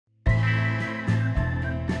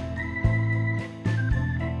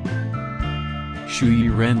Shui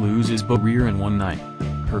Ren loses Bo-rear one night.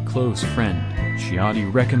 Her close friend,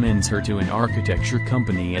 Xiaodi, recommends her to an architecture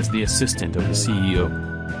company as the assistant of the CEO.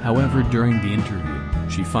 However, during the interview,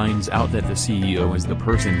 she finds out that the CEO is the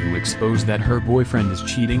person who exposed that her boyfriend is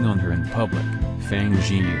cheating on her in public, Fang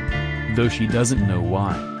Jiyu. Though she doesn't know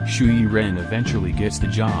why, Shui Ren eventually gets the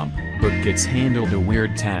job, but gets handled a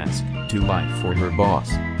weird task, to lie for her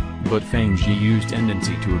boss. But Fang Jiyu's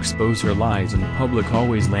tendency to expose her lies in public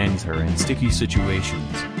always lands her in sticky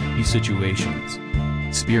situations.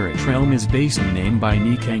 Spirit Realm is based in name by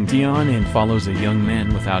Nikang Tian and follows a young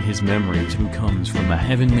man without his memories who comes from a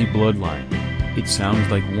heavenly bloodline. It sounds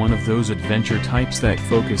like one of those adventure types that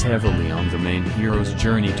focus heavily on the main hero's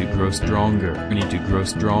journey to grow stronger.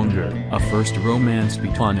 A first romance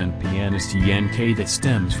between and pianist Yan K that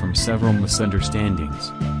stems from several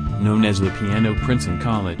misunderstandings. Known as the Piano Prince in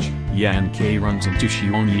college, Yan K runs into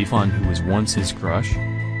Xiong Yifan, who was once his crush.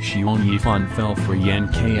 Xiong Yifan fell for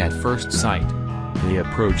Yan K at first sight. They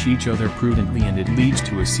approach each other prudently and it leads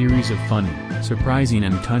to a series of funny, surprising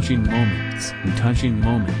and touching moments.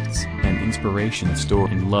 An inspiration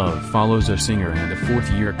story in love follows a singer and a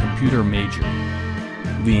fourth-year computer major.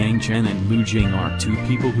 Liang Chen and Lu Jing are two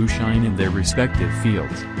people who shine in their respective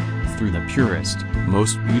fields. Through the purest,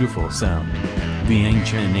 most beautiful sound, Liang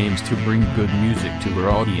Chen aims to bring good music to her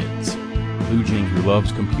audience. Lu Jing, who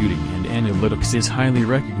loves computing and analytics, is highly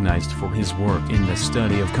recognized for his work in the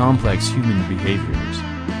study of complex human behaviors.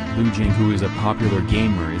 Lu Jing, who is a popular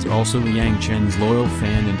gamer, is also Liang Chen's loyal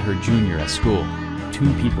fan and her junior at school.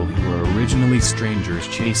 Two people who were originally strangers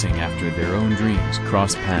chasing after their own dreams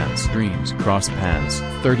cross paths.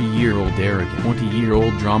 30-year-old arrogant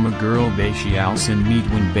 20-year-old drama girl Bei Xiaoxin meet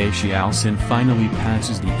when Bei Xiaoxin finally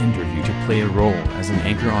passes the interview to play a role as an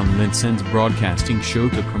anchor on Lin Sen's broadcasting show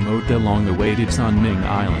to promote the long-awaited Sanming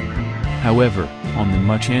Island. However, on the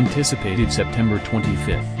much-anticipated September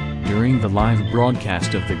 25th, during the live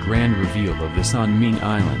broadcast of the grand reveal of the Sanming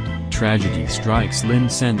Island, tragedy strikes Lin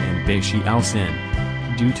Sen and Bei Xiaoxin.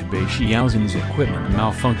 Due to Bei Xiaoxin's equipment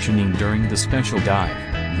malfunctioning during the special dive,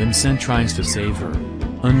 Lin Sen tries to save her.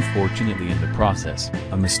 Unfortunately, in the process,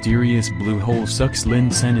 a mysterious blue hole sucks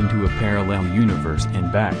Lin Sen into a parallel universe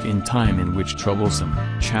and back in time in which troublesome,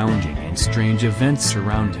 challenging and strange events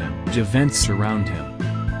surround him.